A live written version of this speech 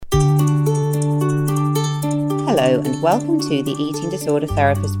Hello and welcome to the Eating Disorder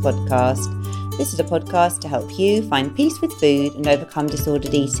Therapist podcast. This is a podcast to help you find peace with food and overcome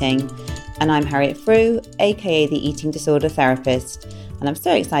disordered eating. And I'm Harriet Frew, aka the Eating Disorder Therapist. And I'm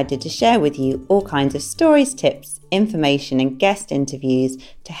so excited to share with you all kinds of stories, tips, information and guest interviews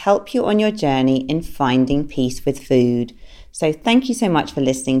to help you on your journey in finding peace with food. So thank you so much for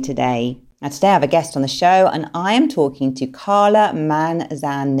listening today. Now today I have a guest on the show and I am talking to Karla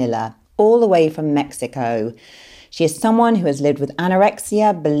Manzanilla, all the way from Mexico. She is someone who has lived with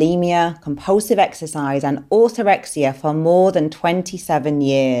anorexia, bulimia, compulsive exercise and orthorexia for more than 27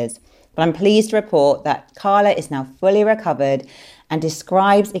 years. But I'm pleased to report that Karla is now fully recovered and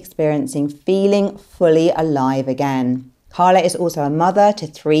describes experiencing feeling fully alive again. Karla is also a mother to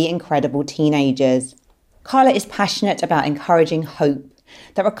 3 incredible teenagers. Karla is passionate about encouraging hope,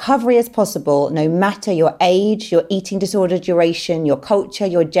 that recovery is possible no matter your age, your eating disorder duration, your culture,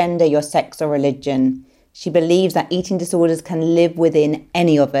 your gender, your sex or religion. She believes that eating disorders can live within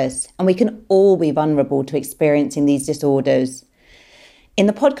any of us and we can all be vulnerable to experiencing these disorders. In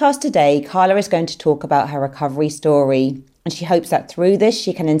the podcast today, Karla is going to talk about her recovery story, and she hopes that through this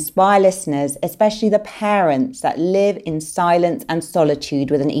she can inspire listeners, especially the parents that live in silence and solitude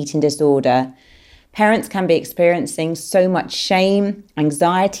with an eating disorder. Parents can be experiencing so much shame,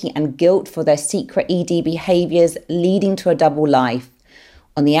 anxiety and guilt for their secret ED behaviours, leading to a double life.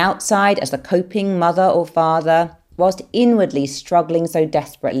 On the outside as a coping mother or father, whilst inwardly struggling so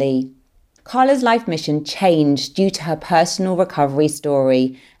desperately. Karla's life mission changed due to her personal recovery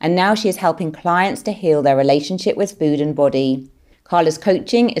story, and now she is helping clients to heal their relationship with food and body. Karla's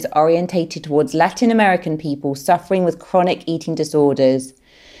coaching is orientated towards Latin American people suffering with chronic eating disorders.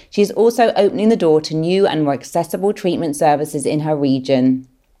 She is also opening the door to new and more accessible treatment services in her region.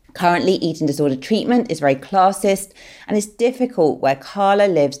 Currently, eating disorder treatment is very classist and is difficult where Karla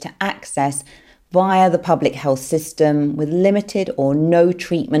lives to access via the public health system with limited or no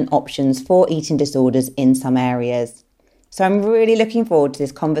treatment options for eating disorders in some areas. So I'm really looking forward to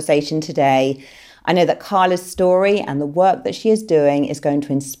this conversation today. I know that Karla's story and the work that she is doing is going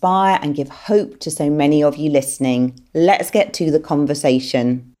to inspire and give hope to so many of you listening. Let's get to the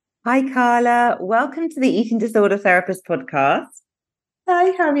conversation. Hi, Karla. Welcome to the Eating Disorder Therapist podcast. Hi,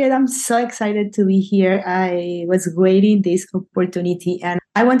 Harriet. I'm so excited to be here. I was waiting this opportunity. And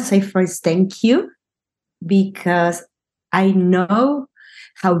I want to say first, thank you, because I know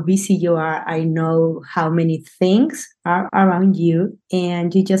how busy you are. I know how many things are around you.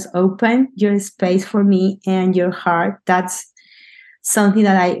 And you just open your space for me and your heart. That's something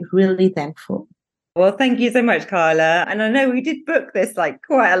that I'm really thankful. Well, thank you so much, Karla. And I know we did book this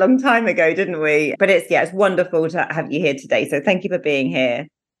quite a long time ago, didn't we? But it's wonderful to have you here today. So thank you for being here.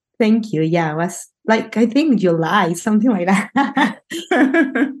 Thank you. Yeah, it was I think July, something like that.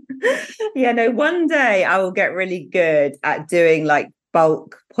 Yeah, no, one day I will get really good at doing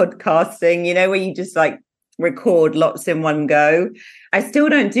bulk podcasting, where you just record lots in one go. I still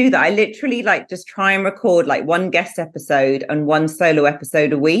don't do that. I literally just try and record one guest episode and one solo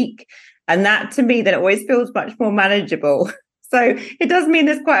episode a week. And that to me then it always feels much more manageable. So it does mean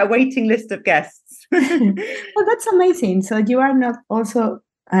there's quite a waiting list of guests. Well, that's amazing. So you are not also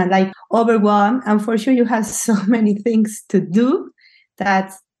overwhelmed, and for sure you have so many things to do.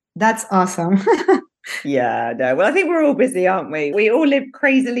 That's awesome. Yeah, no. Well, I think we're all busy, aren't we? We all live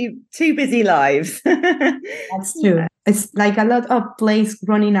crazily too busy lives. That's true. It's a lot of plays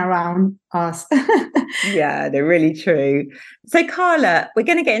running around us. Yeah, they're really true. So, Karla, we're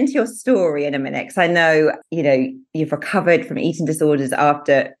going to get into your story in a minute because I know, you've recovered from eating disorders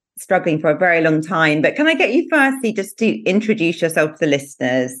after struggling for a very long time. But can I get you firstly just to introduce yourself to the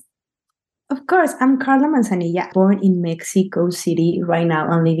listeners? Of course, I'm Karla Manzanilla, born in Mexico City. Right now,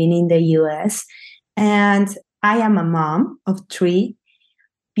 I'm living in the US. And I am a mom of 3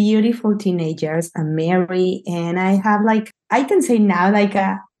 beautiful teenagers. I'm married, and I have I can say now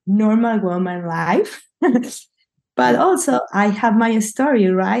a normal woman life. But also I have my story,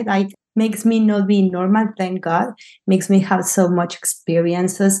 right? Makes me not be normal, thank God. Makes me have so much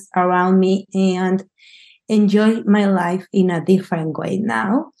experiences around me and enjoy my life in a different way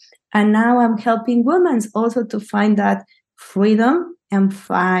now. And now I'm helping women also to find that freedom and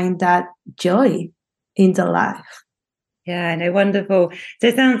find that joy in the life. Yeah, no, wonderful. So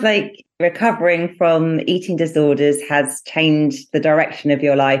it sounds like recovering from eating disorders has changed the direction of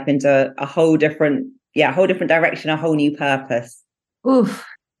your life into a whole different direction, a whole new purpose. Oof.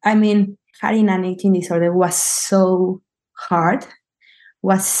 I mean, having an eating disorder was so hard,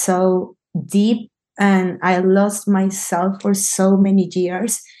 was so deep, and I lost myself for so many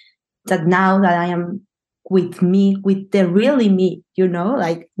years that now that I am with me, with the really me,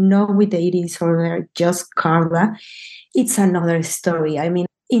 like not with the eating disorder, just Karla, it's another story. I mean,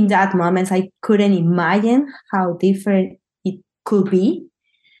 in that moment, I couldn't imagine how different it could be.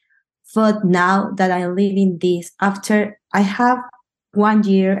 But now that I'm living this, after I have 1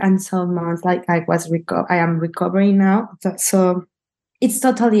 year and some months, like I am recovering now. So it's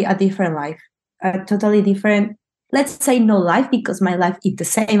totally a different life, a totally different, let's say no life, because my life is the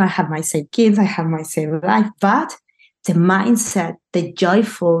same. I have my same kids, I have my same life, but the mindset, the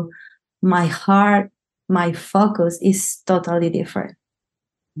joyful, my heart, my focus is totally different.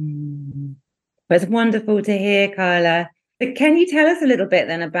 It's wonderful to hear, Karla. But can you tell us a little bit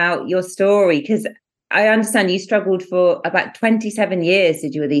then about your story? Because I understand you struggled for about 27 years,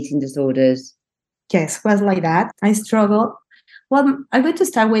 did you, with eating disorders? Yes, was like that. I struggled. Well, I'm going to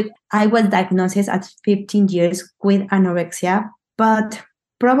start with, I was diagnosed at 15 years with anorexia, but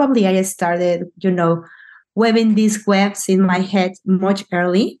probably I started, weaving these webs in my head much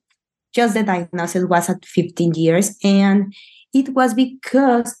early. Just the diagnosis was at 15 years. And it was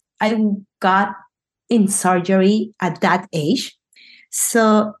because I got in surgery at that age.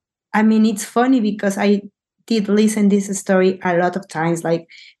 So, I mean, it's funny because I did listen this story a lot of times. Like,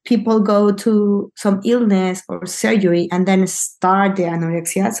 people go to some illness or surgery and then start the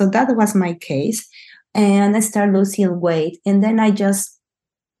anorexia. So that was my case. And I started losing weight. And then I just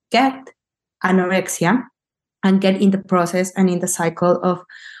get anorexia and get in the process and in the cycle of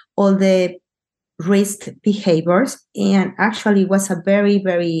all the risk behaviors. And actually was a very,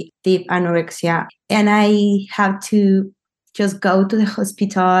 very deep anorexia. And I had to just go to the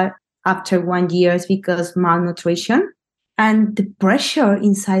hospital after 1 year because malnutrition and the pressure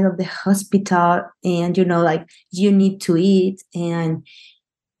inside of the hospital. And, like you need to eat. And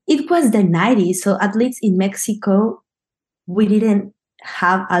it was the 90s. So at least in Mexico, we didn't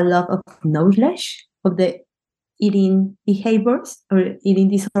have a lot of knowledge of the eating behaviors or eating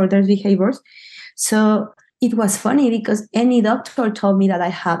disorders behaviors. So it was funny because any doctor told me that I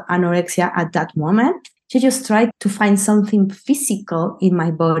had anorexia at that moment. She just tried to find something physical in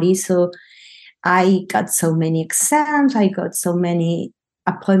my body. So I got so many exams. I got so many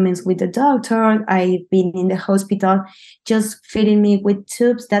appointments with the doctor. I've been in the hospital just feeding me with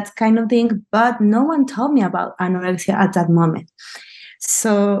tubes, that kind of thing. But no one told me about anorexia at that moment.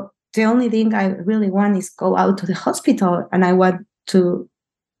 So the only thing I really want is go out to the hospital, and I want to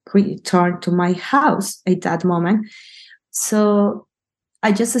return to my house at that moment. So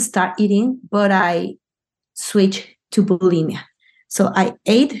I just start eating, but I switch to bulimia. So I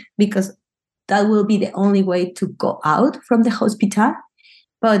ate because that will be the only way to go out from the hospital.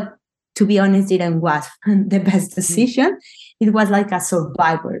 But to be honest, it was the best decision. It was like a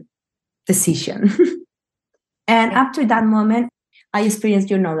survivor decision. And after that moment, I experienced,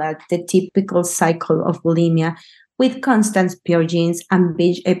 like the typical cycle of bulimia with constant purgings and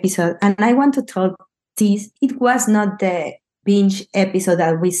binge episodes. And I want to tell this, it was not the binge episode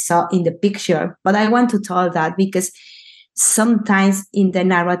that we saw in the picture, but I want to tell that because sometimes in the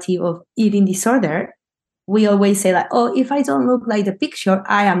narrative of eating disorder, we always say like, oh, if I don't look like the picture,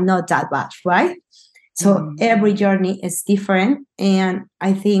 I am not that bad, right? So every journey is different. And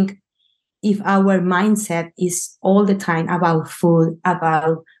I think if our mindset is all the time about food,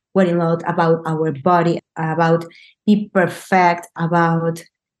 about wearing out, about our body, about be perfect, about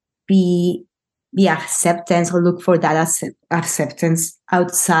be acceptance or look for that acceptance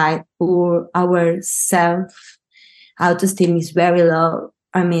outside, or our self-esteem is very low.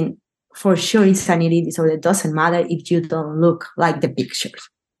 I mean, for sure, it's an eating disorder. It doesn't matter if you don't look like the pictures.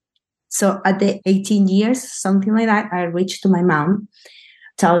 So at the 18 years, something like that, I reached to my mom,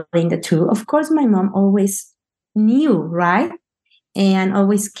 telling the truth. Of course, my mom always knew, right? And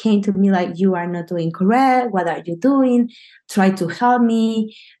always came to me like, you are not doing correct. What are you doing? Try to help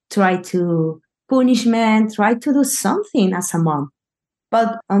me. Try to punishment. Try to do something as a mom.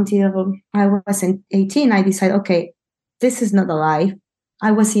 But until I was 18, I decided, okay, this is not a life.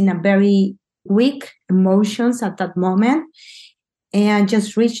 I was in a very weak emotions at that moment, and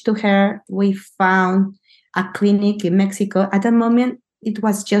just reached to her. We found a clinic in Mexico. At that moment, it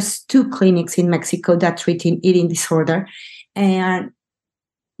was just 2 clinics in Mexico that treated eating disorder, and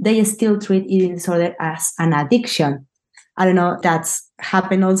they still treat eating disorder as an addiction. I don't know if that's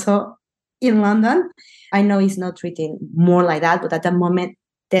happened also in London. I know it's not treating more like that, but at the moment,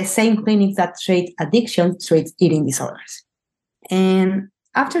 the same clinics that treat addiction treat eating disorders. And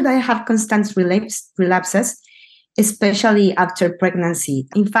after that, I have constant relapses, especially after pregnancy.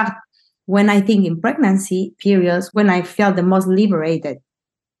 In fact, when I think in pregnancy periods, when I felt the most liberated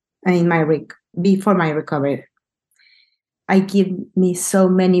in before my recovery. I give me so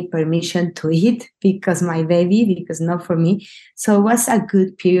many permission to eat because my baby, because not for me. So it was a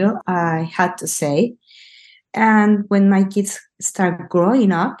good period, I had to say. And when my kids start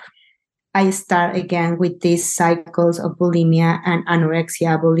growing up, I start again with these cycles of bulimia and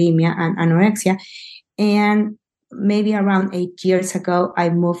anorexia, bulimia and anorexia. And maybe around 8 years ago, I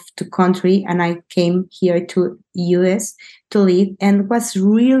moved to country and I came here to US to live. And it was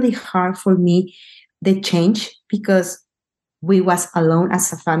really hard for me, the change, because we was alone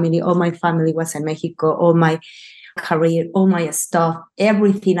as a family. All my family was in Mexico, all my career, all my stuff,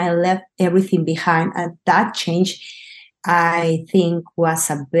 everything. I left everything behind. And that change, I think,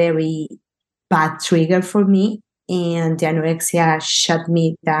 was a very bad trigger for me. And the anorexia shut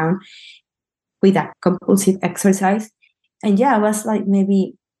me down with a compulsive exercise. And yeah, it was like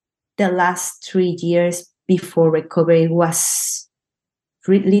maybe the last 3 years before recovery was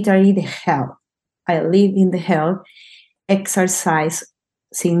literally the hell. I live in the hell, exercising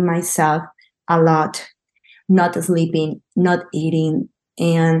myself a lot, not sleeping, not eating,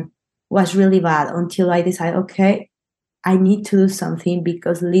 and was really bad until I decided, okay, I need to do something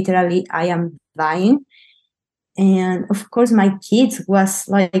because literally I am dying. And of course, my kids was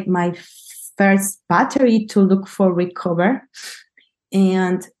like my first battery to look for recover.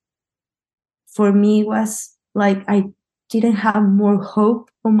 And for me, it was like I didn't have more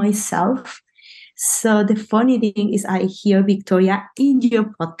hope for myself. So the funny thing is I hear Victoria in your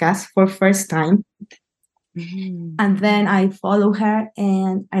podcast for first time. Mm-hmm. And then I follow her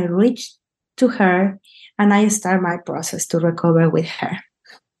and I reach to her and I start my process to recover with her.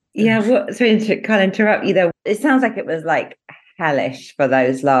 Yeah, sorry to kind of interrupt you there. It sounds like it was like hellish for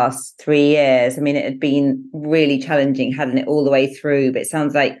those last 3 years. I mean, it had been really challenging, hadn't it, all the way through? But it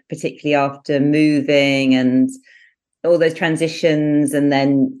sounds like particularly after moving and all those transitions, and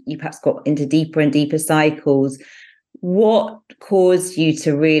then you perhaps got into deeper and deeper cycles. What caused you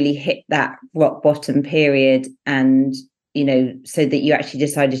to really hit that rock bottom period and, so that you actually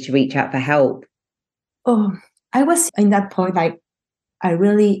decided to reach out for help? Oh, I was in that point, like, I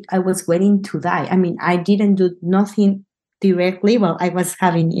was waiting to die. I mean, I didn't do nothing directly. Well, I was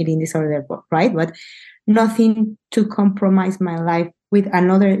having eating disorder, right? But nothing to compromise my life with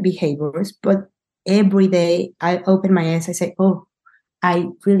another behaviors. But every day I open my eyes, I say, oh, I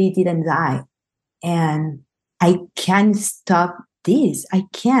really didn't die. And I can't stop this. I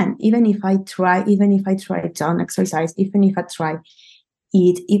can't, even if I try don't exercise, even if I try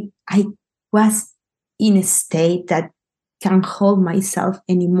eat, if I was in a state that can't hold myself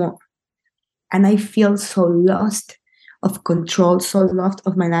anymore. And I feel so lost of control, so lost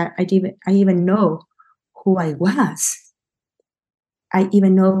of my life. I even know who I was. I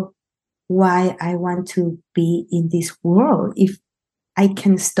even know why I want to be in this world. If I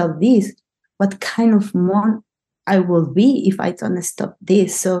can stop this, what kind of mom I will be if I don't stop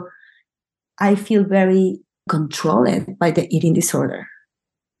this? So I feel very controlled by the eating disorder.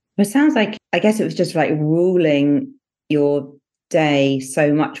 It sounds like, I guess it was just like ruling your day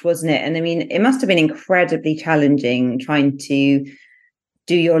so much, wasn't it? And I mean, it must have been incredibly challenging trying to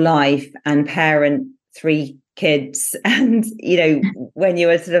do your life and parent 3 kids. And, when you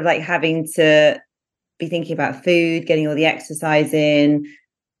were sort of like having to be thinking about food, getting all the exercise in,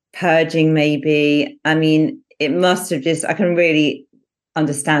 purging maybe. I mean, it must have just, I can really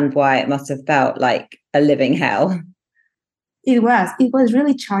understand why it must have felt like a living hell. It was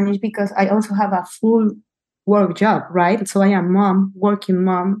really challenging because I also have a full work job, right? So I am working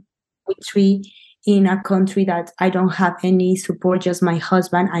mom with 3 in a country that I don't have any support, just my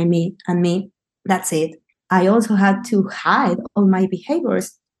husband, me. That's it. I also had to hide all my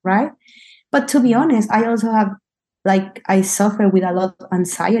behaviors, right? But to be honest, I also have, I suffer with a lot of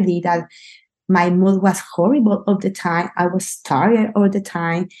anxiety, that my mood was horrible all the time. I was tired all the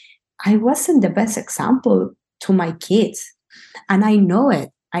time. I wasn't the best example to my kids. And I know it.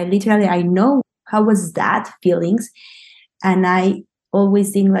 I know how was that feelings. And I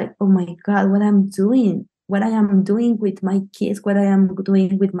always think like, oh my God, what I am doing with my kids, what I am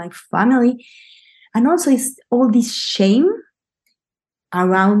doing with my family. And also it's all this shame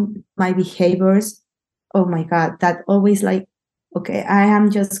around my behaviors. Oh my God, that always like, okay, I am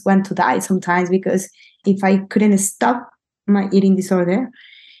just want to die sometimes, because if I couldn't stop my eating disorder,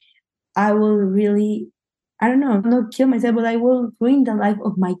 I will really, I don't know, not kill myself, but I will ruin the life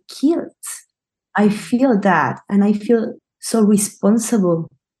of my kids. I feel that, and I feel so responsible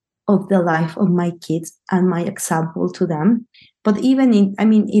of the life of my kids and my example to them. But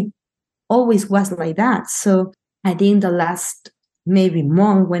it always was like that. So I think the last maybe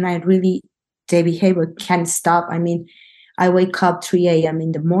month, when I really, the behavior can't stop. I mean, I wake up 3 a.m.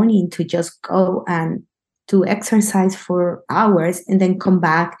 in the morning to just go and to exercise for hours and then come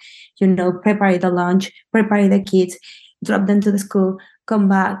back, prepare the lunch, prepare the kids, drop them to the school, come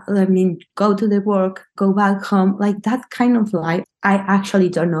back, go to the work, go back home, like that kind of life. I actually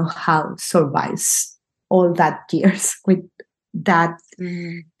don't know how survives all that years with that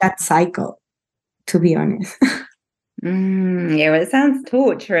that cycle, to be honest. Yeah, well, it sounds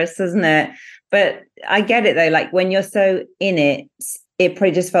torturous, doesn't it? But I get it though. Like when you're so in it, it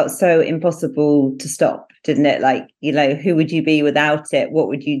probably just felt so impossible to stop, didn't it? Like, who would you be without it? What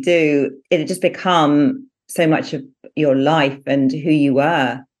would you do? It had just become so much of your life and who you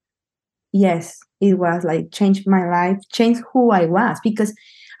were. Yes, it was like changed my life, changed who I was, because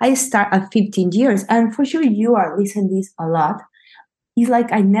I start at 15 years. And for sure you are listening this a lot. It's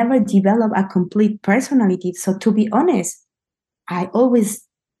like I never developed a complete personality. So to be honest, I always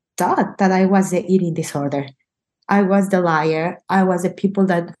thought that I was the eating disorder. I was the liar. I was the people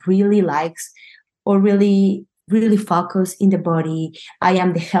that really likes or really, really focus in the body. I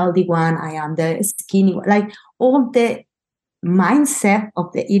am the healthy one. I am the skinny one. Like all the mindset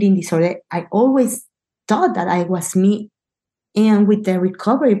of the eating disorder, I always thought that I was me. And with the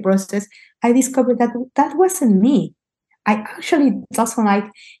recovery process, I discovered that that wasn't me. I actually doesn't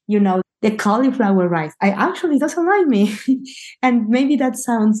like, the cauliflower rice. I actually doesn't like me. And maybe that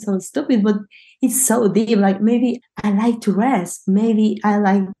sounds so stupid, but it's so deep. Like maybe I like to rest. Maybe I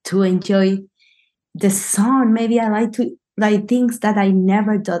like to enjoy the sun. Maybe I like to like things that I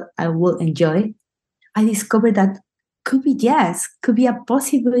never thought I would enjoy. I discovered that could be a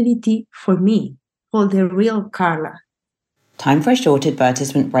possibility for me, for the real Karla. Time for a short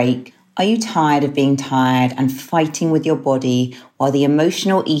advertisement break. Are you tired of being tired and fighting with your body while the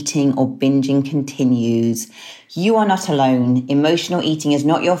emotional eating or binging continues? You are not alone. Emotional eating is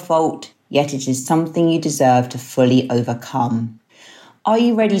not your fault, yet it is something you deserve to fully overcome. Are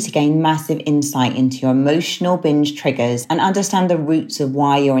you ready to gain massive insight into your emotional binge triggers and understand the roots of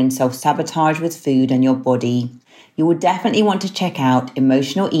why you're in self-sabotage with food and your body? You will definitely want to check out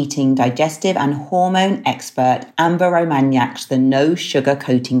emotional eating, digestive and hormone expert Amber Romagnac's The No Sugar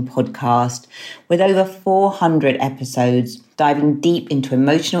Coating podcast, with over 400 episodes diving deep into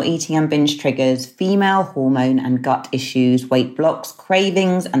emotional eating and binge triggers, female hormone and gut issues, weight blocks,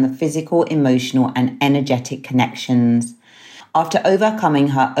 cravings, and the physical, emotional and energetic connections. After overcoming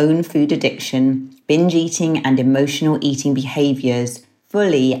her own food addiction, binge eating and emotional eating behaviors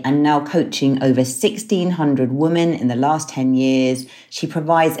fully and now coaching over 1,600 women in the last 10 years, she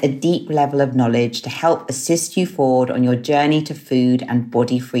provides a deep level of knowledge to help assist you forward on your journey to food and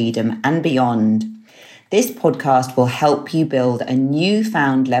body freedom and beyond. This podcast will help you build a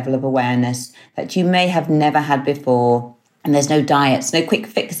newfound level of awareness that you may have never had before. And there's no diets, no quick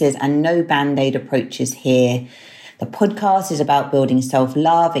fixes, and no band-aid approaches here. The podcast is about building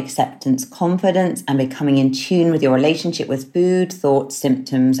self-love, acceptance, confidence, and becoming in tune with your relationship with food, thoughts,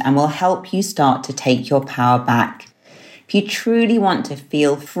 symptoms, and will help you start to take your power back. If you truly want to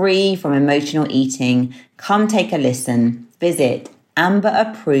feel free from emotional eating, come take a listen. Visit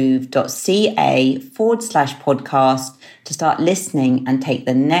amberapproved.ca/podcast to start listening and take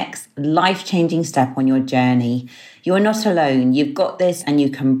the next life-changing step on your journey. You are not alone. You've got this and you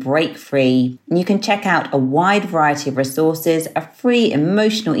can break free. And you can check out a wide variety of resources, a free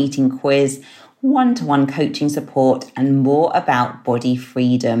emotional eating quiz, one-to-one coaching support, and more about body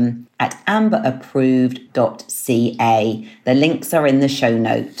freedom at amberapproved.ca. The links are in the show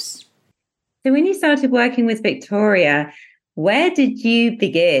notes. So when you started working with Victoria, where did you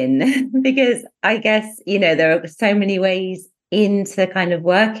begin? Because I guess, there are so many ways into kind of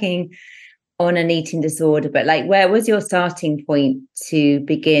working on an eating disorder, but like, where was your starting point to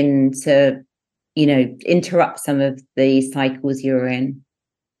begin to, interrupt some of the cycles you were in?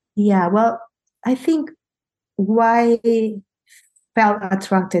 Yeah, well, I think why I felt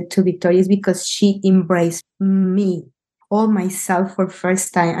attracted to Victoria is because she embraced me, all myself for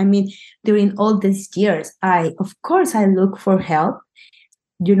first time. I mean, during all these years, of course, I look for help.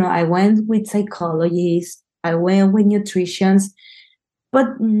 I went with psychologists, I went with nutritionists,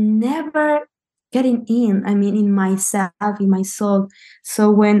 but never getting in myself, in my soul. So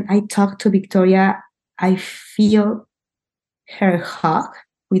when I talk to Victoria, I feel her hug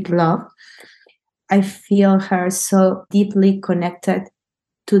with love. I feel her so deeply connected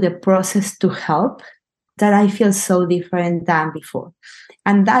to the process to help that I feel so different than before.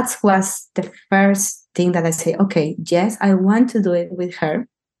 And that was the first thing that I say, okay, yes, I want to do it with her.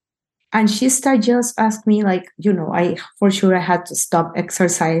 And she started just ask me, like, I for sure I had to stop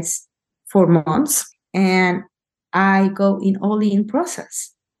exercise for months, and I go in all in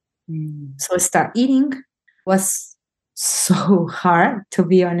process. So start eating was so hard, to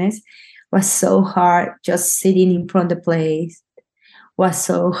be honest. Was so hard just sitting in front of the place. Was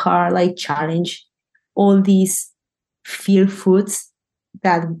so hard, like challenge all these fear foods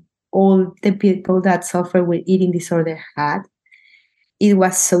that all the people that suffer with eating disorder had. It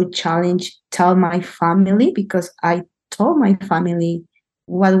was so challenging. Tell my family, because I told my family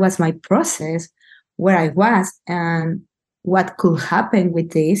what was my process, where I was, and what could happen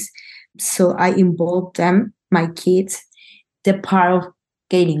with this. So I involved them, my kids, the part of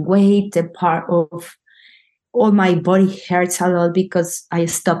gaining weight, the part of all my body hurts a lot because I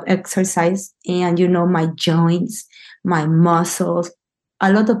stopped exercise, and my joints, my muscles,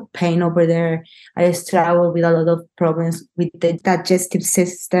 a lot of pain over there. I struggle with a lot of problems with the digestive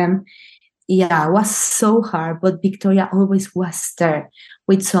system. Yeah, it was so hard, but Victoria always was there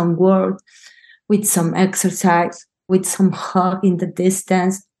with some word, with some exercise, with some hug in the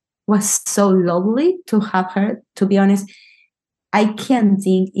distance. It was so lovely to have her, to be honest. I can't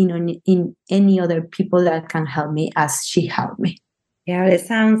think in any other people that can help me as she helped me. Yeah, it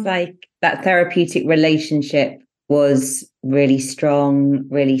sounds like that therapeutic relationship was really strong,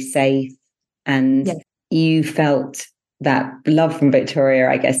 really safe, and Yes. you felt that love from Victoria,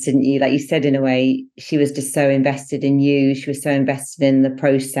 I guess, didn't you? Like you said, in a way, she was just so invested in you. She was so invested in the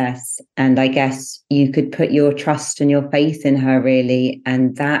process. And I guess you could put your trust and your faith in her, really.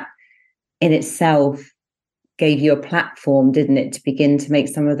 And that in itself gave you a platform, didn't it, to begin to make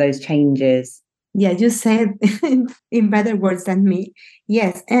some of those changes? Yeah, you said in better words than me.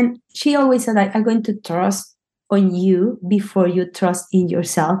 Yes. And she always said, like, I'm going to trust on you before you trust in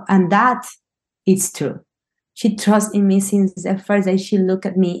yourself. And that is true. She trusts in me since the first day she looked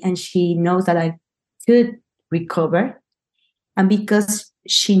at me, and she knows that I could recover. And because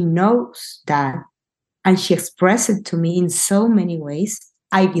she knows that, and she expressed it to me in so many ways,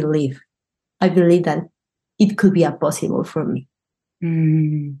 I believe that it could be a possible for me.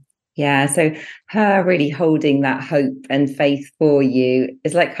 Yeah. So her really holding that hope and faith for you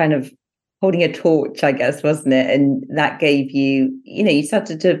is like kind of holding a torch, I guess, wasn't it? And that gave you, you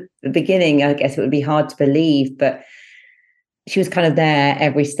started to the beginning, I guess it would be hard to believe, but she was kind of there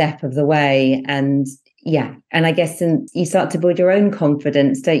every step of the way. And yeah, and I guess you start to build your own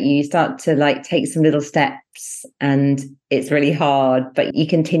confidence, don't you? You start to like take some little steps, and it's really hard, but you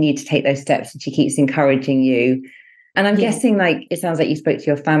continue to take those steps, and she keeps encouraging you. And I'm guessing, like, it sounds like you spoke to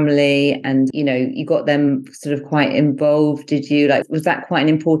your family and, you got them sort of quite involved. Did you? Like, was that quite an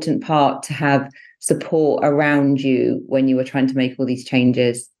important part to have support around you when you were trying to make all these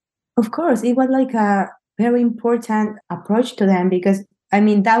changes? Of course, it was like a very important approach to them, because,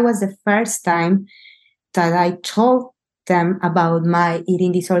 that was the first time that I told them about my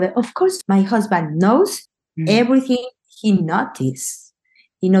eating disorder. Of course, my husband knows everything. He noticed.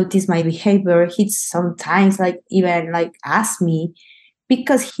 He noticed my behavior. He sometimes even asked me,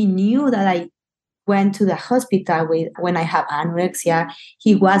 because he knew that I went to the hospital when I have anorexia.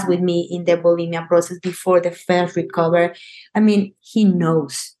 He was with me in the bulimia process before the first recovery. He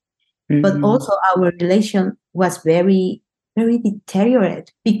knows. But also our relation was very, very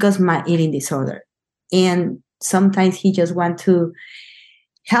deteriorated because my eating disorder. And sometimes he just want to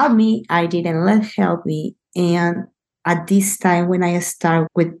help me. I didn't let help me. And at this time, when I start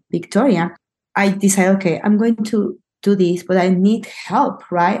with Victoria, I decided, okay, I'm going to do this, but I need help,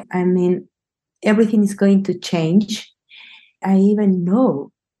 right? Everything is going to change. I even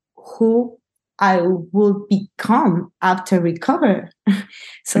know who I will become after recover.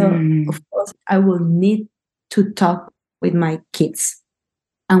 So, of course, I will need to talk with my kids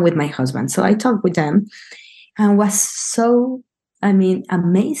and with my husband. So I talked with them, and was so,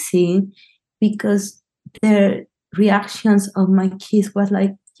 amazing, because their reactions of my kids was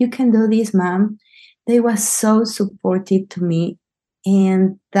like, you can do this, mom. They were so supportive to me,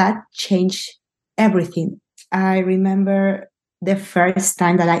 and that changed everything. I remember the first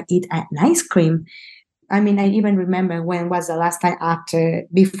time that I eat an ice cream. I even remember when was the last time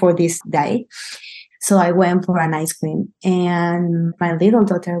before this day. So I went for an ice cream, and my little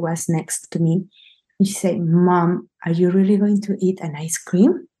daughter was next to me. And she said, Mom, are you really going to eat an ice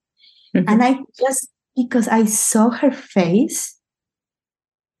cream? And I just, because I saw her face,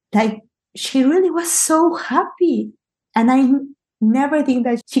 like she really was so happy. And I never think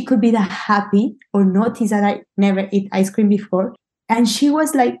that she could be that happy or notice that I never eat ice cream before. And she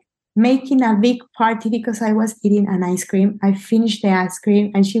was like making a big party because I was eating an ice cream. I finished the ice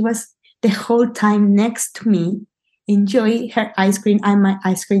cream, and she was the whole time next to me, enjoy her ice cream and my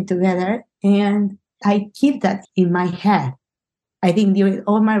ice cream together. And I keep that in my head. I think during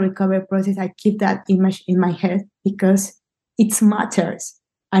all my recovery process, I keep that image in my head because it matters.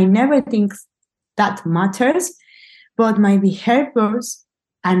 I never think that matters, but my behaviors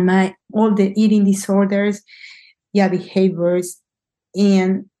and my all the eating disorders, behaviors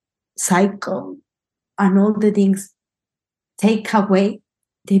and cycle and all the things take away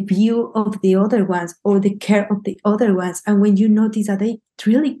the view of the other ones or the care of the other ones. And when you notice that they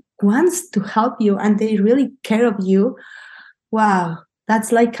really wants to help you and they really care of you, wow,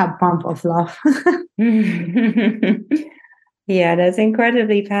 that's like a bump of love. Yeah, that's an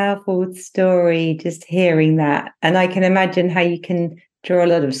incredibly powerful story, just hearing that. And I can imagine how you can draw a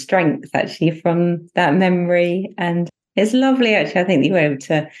lot of strength actually from that memory. And it's lovely, actually, I think that you were able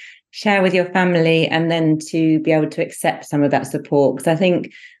to share with your family and then to be able to accept some of that support. Because I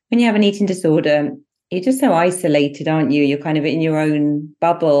think when you have an eating disorder, you're just so isolated, aren't you? You're kind of in your own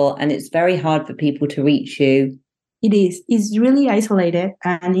bubble, and it's very hard for people to reach you. It is. It's really isolated,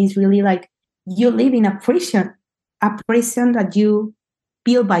 and it's really like you live in a prison that you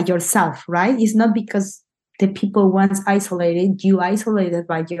build by yourself, right? It's not because the people once isolated, you isolated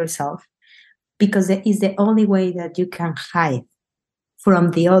by yourself, because it is the only way that you can hide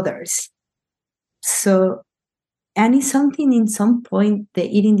from the others. So, and it's something in some point, the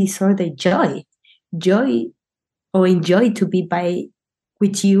eating disorder, joy or enjoy to be by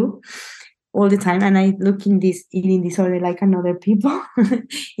with you all the time. And I look in this eating disorder like another people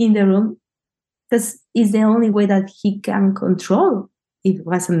in the room, because it's the only way that he can control. If it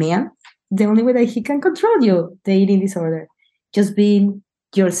was a man, the only way that he can control you, the eating disorder, just being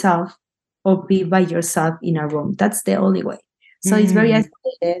yourself or be by yourself in a room. That's the only way. So it's very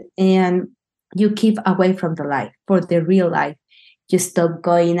isolated, and you keep away from the life, for the real life. You stop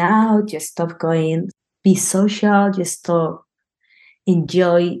going out, you stop going, be social, you stop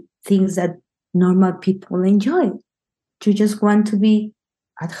enjoy things that normal people enjoy. You just want to be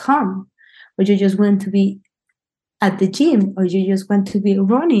at home, or you just want to be at the gym, or you just want to be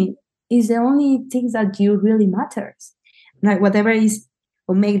running. Is the only things that you really matters. Like whatever is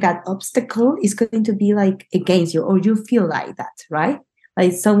or make that obstacle is going to be like against you, or you feel like that, right?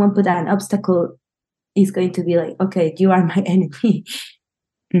 Like someone put an obstacle is going to be like, okay, you are my enemy.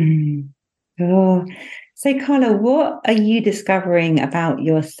 Oh, so Karla, what are you discovering about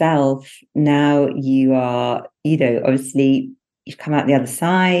yourself now? You are, obviously you've come out the other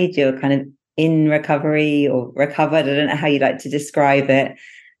side, you're kind of in recovery or recovered. I don't know how you like to describe it,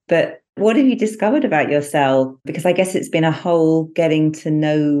 but what have you discovered about yourself? Because I guess it's been a whole getting to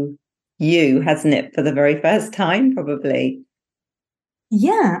know you, hasn't it, for the very first time, probably?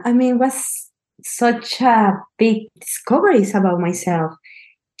 Yeah, I mean, it was such a big discoveries about myself.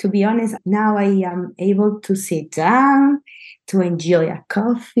 To be honest, now I am able to sit down, to enjoy a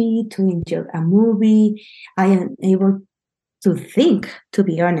coffee, to enjoy a movie. I am able to think, to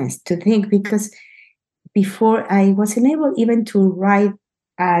be honest, to think, because before I wasn't able even to write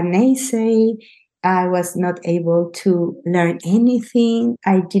an essay. I was not able to learn anything.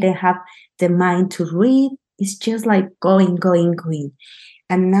 I didn't have the mind to read. It's just like going, going, going.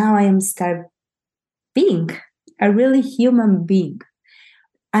 And now I am start being a really human being.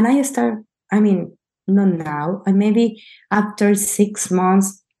 And not now, and maybe after 6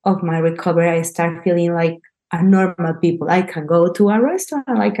 months of my recovery, I start feeling like a normal people. I can go to a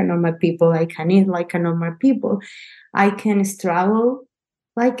restaurant like a normal people. I can eat like a normal people. I can struggle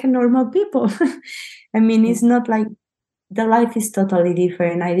like a normal people. It's not like the life is totally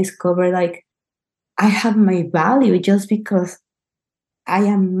different. I discover like I have my value just because I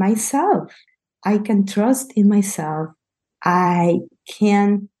am myself. I can trust in myself. I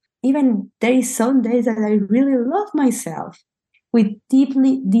can, even there is some days that I really love myself with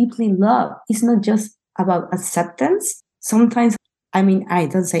deeply, deeply love. It's not just about acceptance. Sometimes, I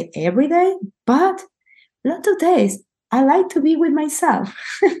don't say every day, but a lot of days I like to be with myself.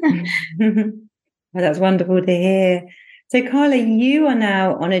 Well, that's wonderful to hear. So, Karla, you are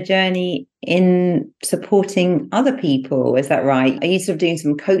now on a journey in supporting other people. Is that right? Are you sort of doing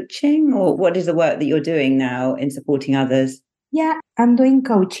some coaching, or what is the work that you're doing now in supporting others? Yeah, I'm doing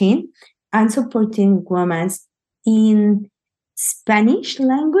coaching and supporting women in Spanish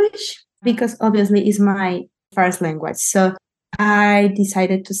language, because obviously it's my first language. So I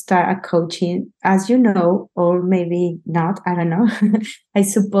decided to start a coaching, as you know, or maybe not, I don't know. I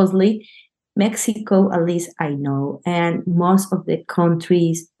supposedly Mexico, at least I know, and most of the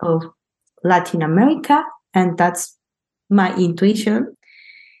countries of Latin America, and that's my intuition.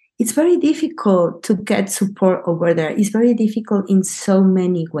 It's very difficult to get support over there. It's very difficult in so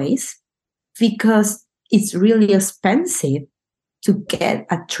many ways because it's really expensive to get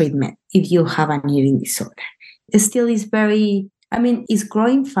a treatment if you have an eating disorder. It still is it's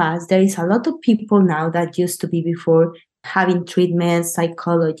growing fast. There is a lot of people now that used to be before having treatments,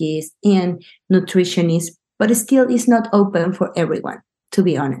 psychologists and nutritionists, but still is not open for everyone. to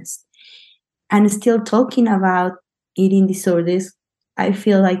be honest. And still talking about eating disorders, I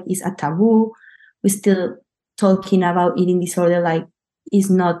feel like it's a taboo. We're still talking about eating disorder like it's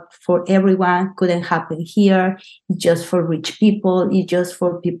not for everyone, couldn't happen here, it's just for rich people, it's just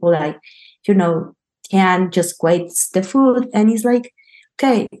for people like, can just waste the food. And it's like,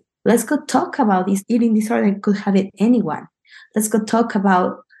 okay, let's go talk about this eating disorder. Could have it anyone. Let's go talk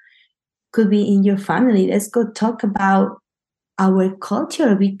about, could be in your family. Let's go talk about our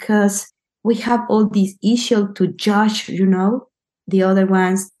culture, because we have all these issues to judge, the other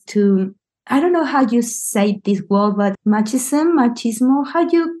ones, to, I don't know how you say this word, but machismo,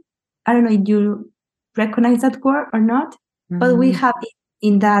 I don't know if you recognize that word or not, but we have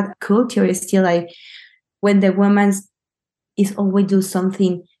in that culture, it's still like when the woman is always do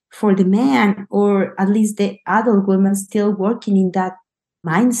something for the man, or at least the adult women still working in that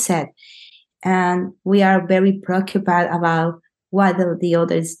mindset. And we are very preoccupied about what the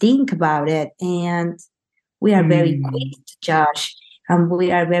others think about it. And we are very quick to judge, and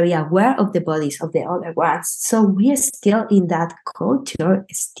we are very aware of the bodies of the other ones. So we are still in that culture,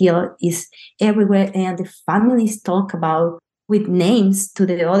 still is everywhere. And the families talk about with names to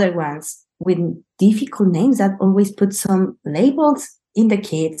the other ones, with difficult names that always put some labels in the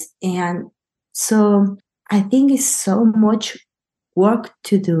kids. And so I think it's so much work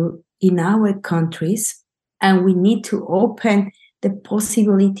to do in our countries, and we need to open the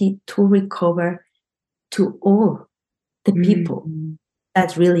possibility to recover to all the people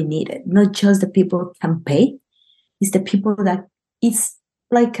that really need it, not just the people who can pay. It's the people that it's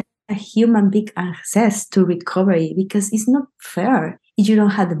like a human big access to recovery, because it's not fair if you don't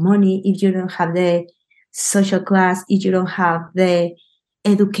have the money, if you don't have the social class, if you don't have the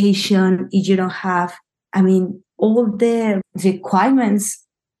education, if you don't have, all the requirements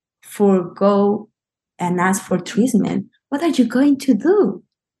for go and ask for treatment. What are you going to do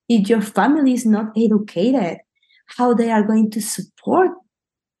if your family is not educated? How they are going to support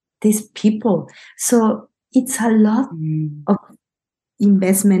these people? So it's a lot of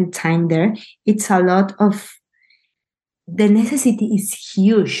investment time there. It's a lot of, the necessity is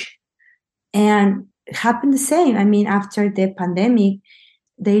huge. And it happened the same. After the pandemic,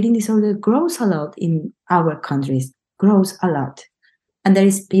 the eating disorder grows a lot in our countries, grows a lot. And there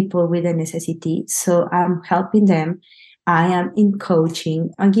is people with a necessity. So I'm helping them. I am in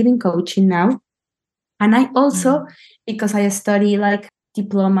coaching. I'm giving coaching now. And I also, because I study like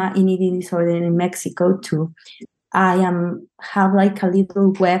diploma in eating disorder in Mexico too, I have like a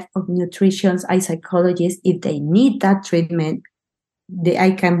little web of nutritionists, psychologists. If they need that treatment,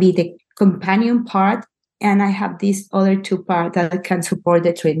 I can be the companion part. And I have these other two parts that can support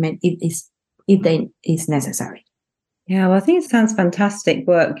the treatment if is necessary. Yeah, well, I think it sounds fantastic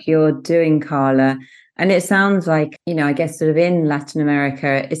work you're doing, Karla. And it sounds like, I guess sort of in Latin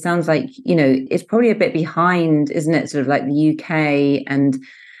America, it sounds like, it's probably a bit behind, isn't it? Sort of like the UK, and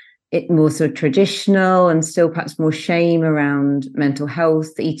it more sort of traditional, and still perhaps more shame around mental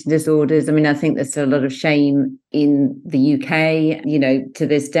health, eating disorders. I think there's still a lot of shame in the UK, to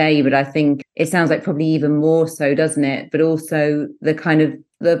this day, but I think it sounds like probably even more so, doesn't it? But also the kind of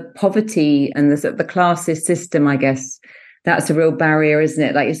the poverty and the sort of the classist system, I guess, that's a real barrier, isn't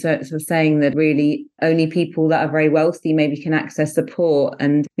it? Like you're sort of saying that really only people that are very wealthy maybe can access support.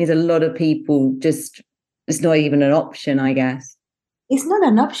 And there's a lot of people just, it's not even an option, I guess. It's not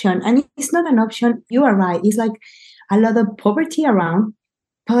an option. And it's not an option. You are right. It's like a lot of poverty around.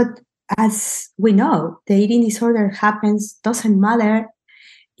 But as we know, the eating disorder happens, doesn't matter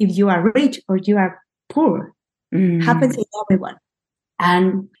if you are rich or you are poor. Happens in everyone.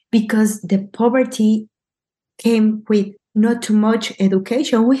 And because the poverty came with not too much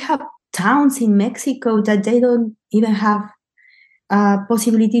education, we have towns in Mexico that they don't even have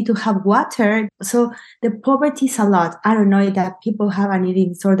possibility to have water. So the poverty is a lot. I don't know if that people have an eating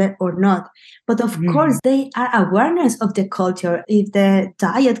disorder or not, but of course they are awareness of the culture. If the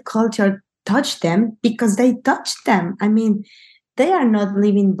diet culture touched them, because they touched them. They are not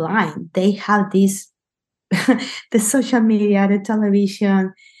living blind. They have this, the social media, the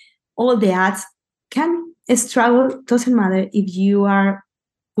television, all the ads can struggle. Doesn't matter if you are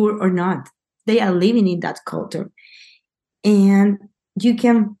poor or not. They are living in that culture. And you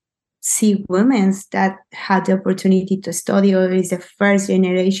can see women that had the opportunity to study, or is the first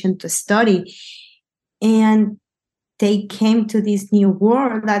generation to study. And they came to this new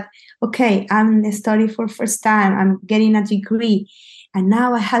world that, okay, I'm studying for first time, I'm getting a degree. And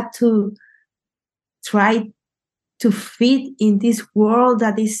now I had to try to fit in this world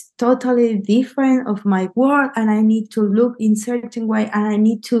that is totally different of my world. And I need to look in certain way, and I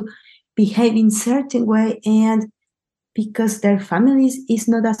need to behave in certain way. And because their families is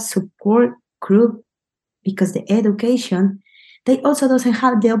not a support group, because the education, they also doesn't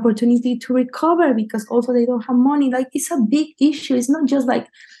have the opportunity to recover because also they don't have money. Like, it's a big issue. It's not just like,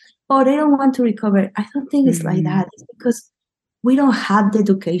 oh, they don't want to recover. I don't think it's like that. It's because we don't have the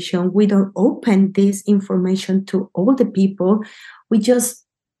education. We don't open this information to all the people. We just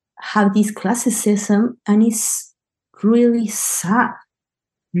have this classicism, and it's really sad.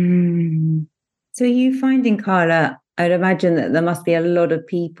 So are you finding, Karla, I'd imagine that there must be a lot of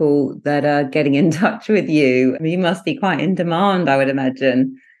people that are getting in touch with you. I mean, you must be quite in demand, I would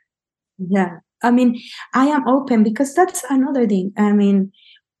imagine. Yeah. I mean, I am open because that's another thing. I mean,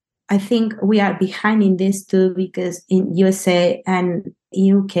 I think we are behind in this too, because in USA and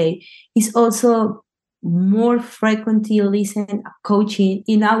UK, it's also more frequently listen coaching.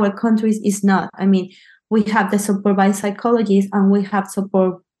 In our countries, it's not. I mean, we have the support by psychologists and we have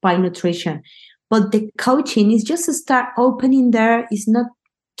support by nutrition. But the coaching is just to start opening there. It's not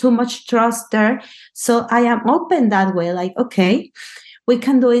too much trust there. So I am open that way. Like, okay, we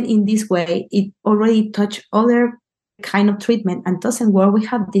can do it in this way. It already touched other kind of treatment and doesn't work. We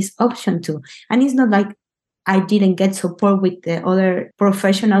have this option too. And it's not like I didn't get support with the other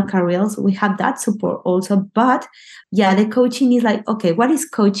professional careers. We have that support also. But yeah, the coaching is like, okay, what is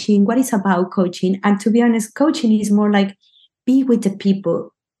coaching? What is about coaching? And to be honest, coaching is more like be with the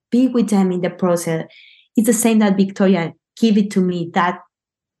people, be with them in the process. It's the same that Victoria give it to me, that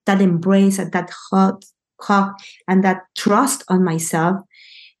embrace and that hug and that trust on myself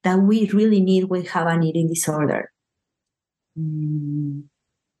that we really need when we have an eating disorder.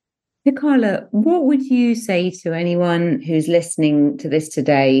 So, Karla, what would you say to anyone who's listening to this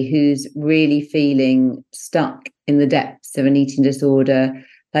today who's really feeling stuck in the depths of an eating disorder?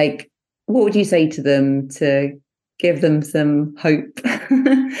 Like, what would you say to them to give them some hope?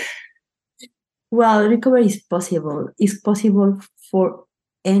 Well, recovery is possible. It's possible for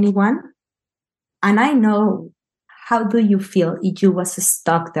anyone. And I know, how do you feel if you was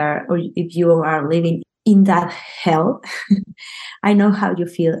stuck there or if you are living in that hell? I know how you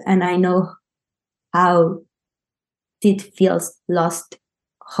feel, and I know how it feels lost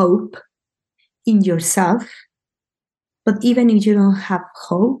hope in yourself. But even if you don't have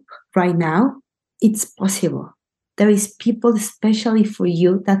hope right now, it's possible. There is people especially for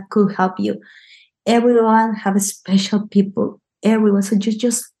you that could help you. Everyone have special people, everyone. So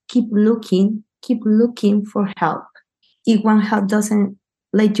just keep looking for help. If one help doesn't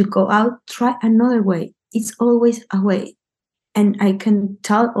let you go out, try another way. It's always a way. And I can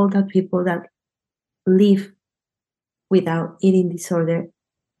tell all the people that live without eating disorder,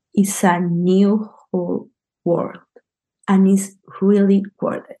 it's a new whole world, and it's really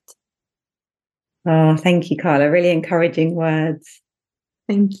worth it. Oh, thank you, Karla. Really encouraging words.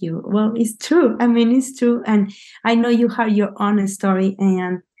 Thank you. Well, it's true. I mean, it's true. And I know you have your own story,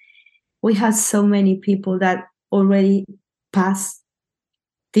 and we have so many people that already passed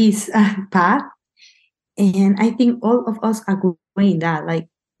this path. And I think all of us agree in that. Like,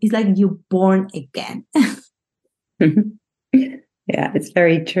 it's like you're born again. Yeah, it's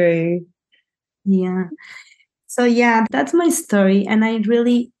very true. Yeah. So yeah, that's my story. And I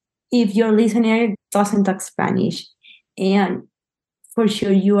really, if your listener doesn't talk Spanish, and for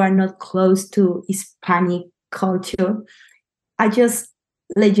sure you are not close to Hispanic culture, I just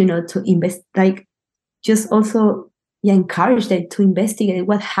let you know to invest, like, just also encourage them to investigate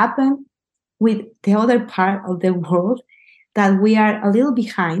what happened with the other part of the world, that we are a little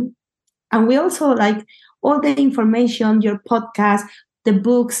behind. And we also like all the information, your podcast, the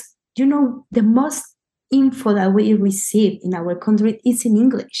books, the most info that we receive in our country is in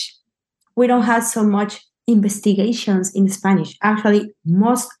English. We don't have so much investigations in Spanish. Actually,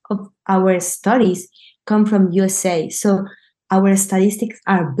 most of our studies come from USA. So our statistics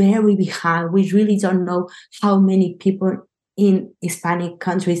are very behind. We really don't know how many people in Hispanic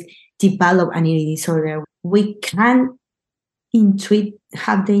countries develop an eating disorder. We can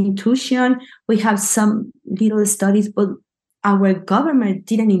have the intuition. We have some little studies, but our government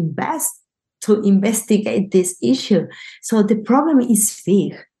didn't invest to investigate this issue. So the problem is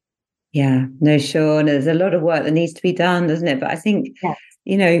big. Yeah, no, sure. There's a lot of work that needs to be done, doesn't it? But I think, Yes.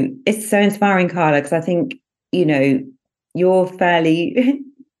 It's so inspiring, Karla, because I think, you're fairly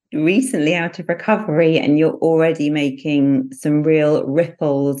recently out of recovery and you're already making some real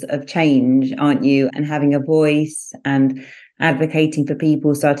ripples of change, aren't you? And having a voice and advocating for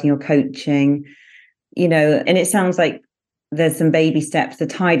people, starting your coaching, and it sounds like there's some baby steps. The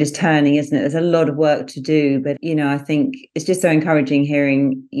tide is turning, isn't it? There's a lot of work to do, but, I think it's just so encouraging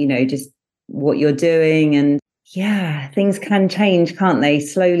hearing, just what you're doing. And yeah, things can change, can't they?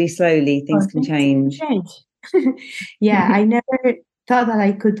 Slowly, things can change. Yeah, I never thought that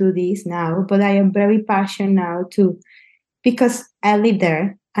I could do this now, but I am very passionate now too, because I live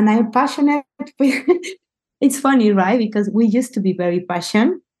there and I'm passionate. It's funny, right? Because we used to be very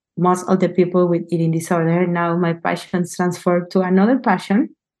passionate, most of the people with eating disorder. Now my passions transferred to another passion,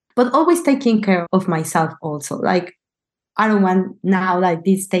 but always taking care of myself also. Like I don't want now like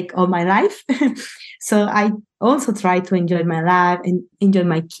this take all my life. So I also try to enjoy my life and enjoy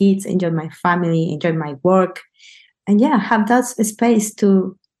my kids, enjoy my family, enjoy my work. And yeah, have that space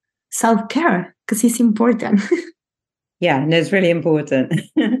to self-care because it's important. Yeah, no, it's really important.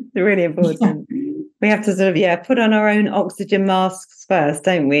 It's really Yeah, important. We have to sort of, yeah, put on our own oxygen masks first,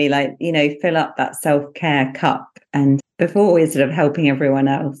 don't we? Like, fill up that self-care cup and before we're sort of helping everyone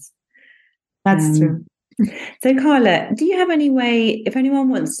else. that's Um, true. so Karla, do you have any way, if anyone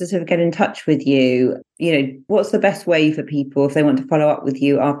wants to sort of get in touch with you, what's the best way for people if they want to follow up with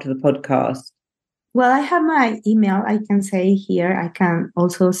you after the podcast? Well, I have my email. I can say here. I can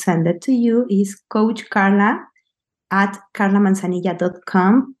also send it to you. Is Coach Karla at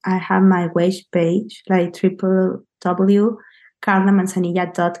karlamanzanilla.com. I have my web page, like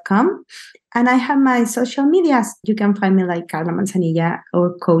www.karlamanzanilla.com. And I have my social medias. You can find me like Karla Manzanilla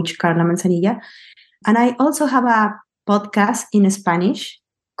or Coach Karla Manzanilla. And I also have a podcast in Spanish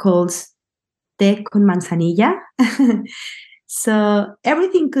called Té con Manzanilla. So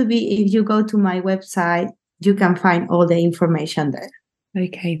everything could be, if you go to my website, you can find all the information there.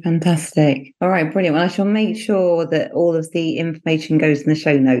 Okay, fantastic. All right, brilliant. Well, I shall make sure that all of the information goes in the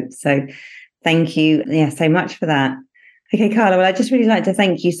show notes. So thank you, so much for that. Okay, Karla, well, I'd just really like to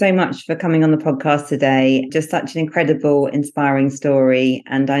thank you so much for coming on the podcast today. Just such an incredible, inspiring story.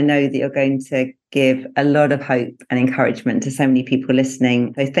 And I know that you're going to give a lot of hope and encouragement to so many people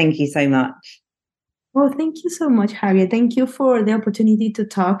listening. So thank you so much. Well, thank you so much, Harriet. Thank you for the opportunity to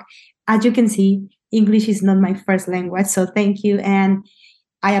talk. As you can see, English is not my first language, so thank you. And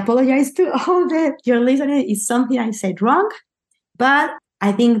I apologize to all your listeners. It's something I said wrong, but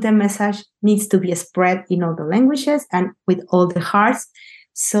I think the message needs to be spread in all the languages and with all the hearts.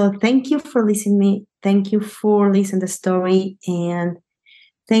 So thank you for listening to me. Thank you for listening to the story. And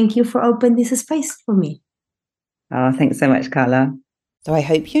thank you for opening this space for me. Oh, thanks so much, Karla. So I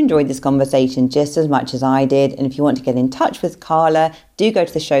hope you enjoyed this conversation just as much as I did. And if you want to get in touch with Karla, do go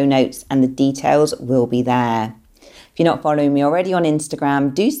to the show notes and the details will be there. If you're not following me already on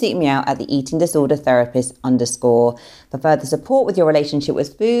Instagram, do seek me out at the Eating Disorder Therapist _. For further support with your relationship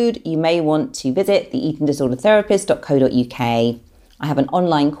with food, you may want to visit theeatingdisordertherapist.co.uk. I have an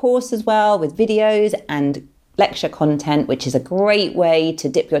online course as well with videos and lecture content, which is a great way to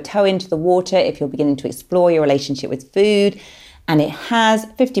dip your toe into the water if you're beginning to explore your relationship with food. And it has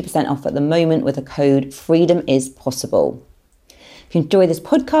 50% off at the moment with the code FREEDOMISPOSSIBLE. If you enjoy this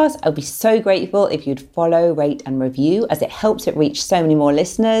podcast, I'll be so grateful if you'd follow, rate and review, as it helps it reach so many more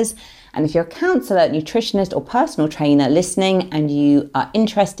listeners. And if you're a counsellor, nutritionist or personal trainer listening and you are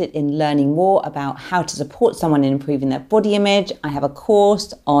interested in learning more about how to support someone in improving their body image, I have a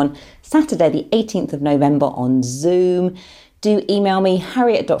course on Saturday the 18th of November on Zoom. Do email me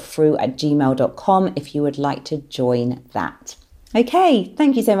harriet.frew@gmail.com if you would like to join that. Okay,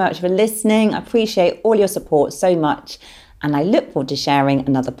 thank you so much for listening. I appreciate all your support so much. And I look forward to sharing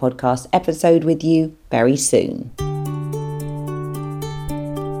another podcast episode with you very soon.